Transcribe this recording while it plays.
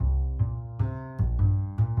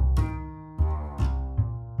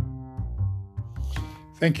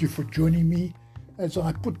Thank you for joining me as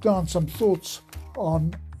I put down some thoughts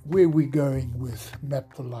on where we're going with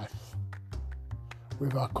Map4Life. We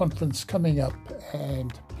have our conference coming up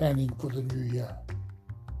and planning for the new year.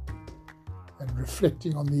 And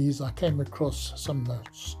reflecting on these, I came across some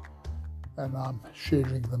notes and I'm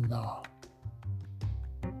sharing them now.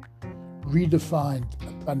 Redefine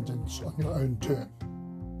abundance on your own term.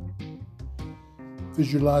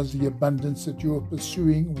 Visualize the abundance that you are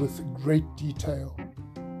pursuing with great detail.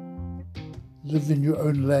 Live in your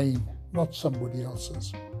own lane, not somebody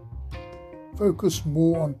else's. Focus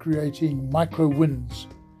more on creating micro wins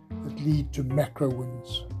that lead to macro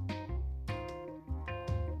wins.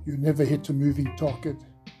 You never hit a moving target.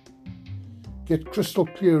 Get crystal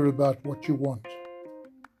clear about what you want.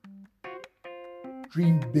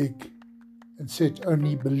 Dream big and set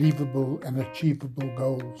only believable and achievable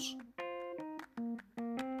goals.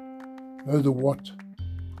 Know the what,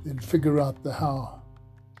 then figure out the how.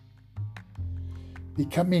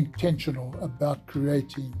 Become intentional about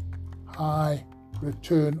creating high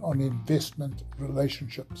return on investment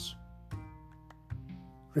relationships.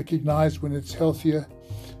 Recognize when it's healthier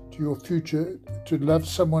to your future to love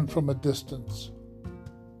someone from a distance.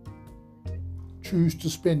 Choose to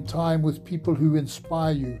spend time with people who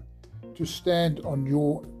inspire you to stand on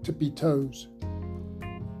your tippy toes.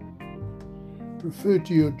 Refer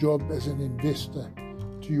to your job as an investor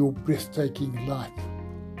to your breathtaking life.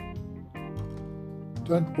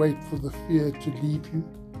 Don't wait for the fear to leave you.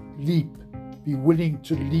 Leap. Be willing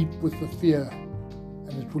to leap with the fear,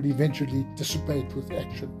 and it will eventually dissipate with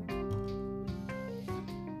action.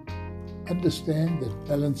 Understand that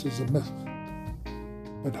balance is a myth,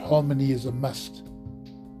 but harmony is a must.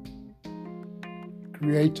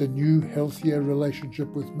 Create a new, healthier relationship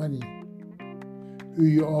with money, who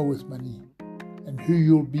you are with money, and who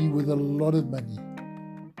you'll be with a lot of money.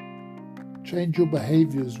 Change your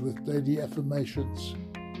behaviors with daily affirmations.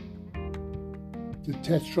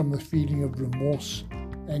 Detach from the feeling of remorse,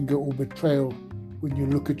 anger, or betrayal when you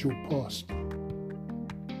look at your past.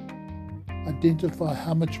 Identify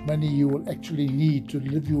how much money you will actually need to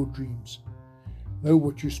live your dreams. Know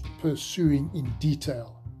what you're pursuing in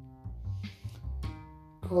detail.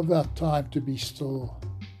 Carve out time to be still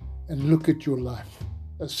and look at your life.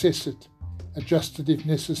 Assess it, adjust it if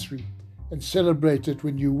necessary, and celebrate it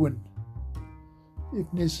when you win.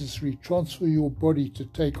 If necessary, transfer your body to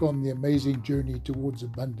take on the amazing journey towards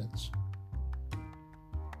abundance.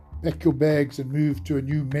 Pack your bags and move to a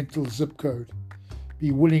new mental zip code.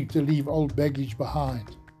 Be willing to leave old baggage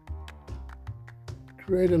behind.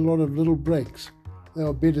 Create a lot of little breaks. They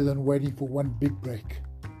are better than waiting for one big break.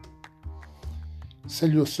 Sell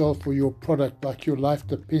yourself or your product like your life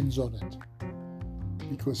depends on it,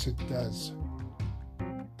 because it does.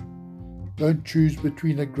 Don't choose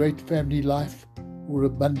between a great family life or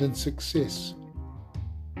abundant success.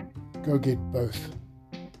 Go get both.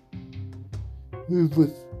 Move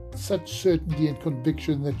with such certainty and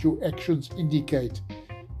conviction that your actions indicate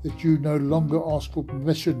that you no longer ask for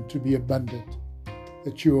permission to be abundant,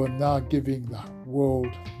 that you are now giving the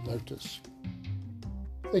world notice.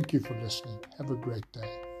 Thank you for listening. Have a great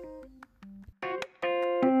day.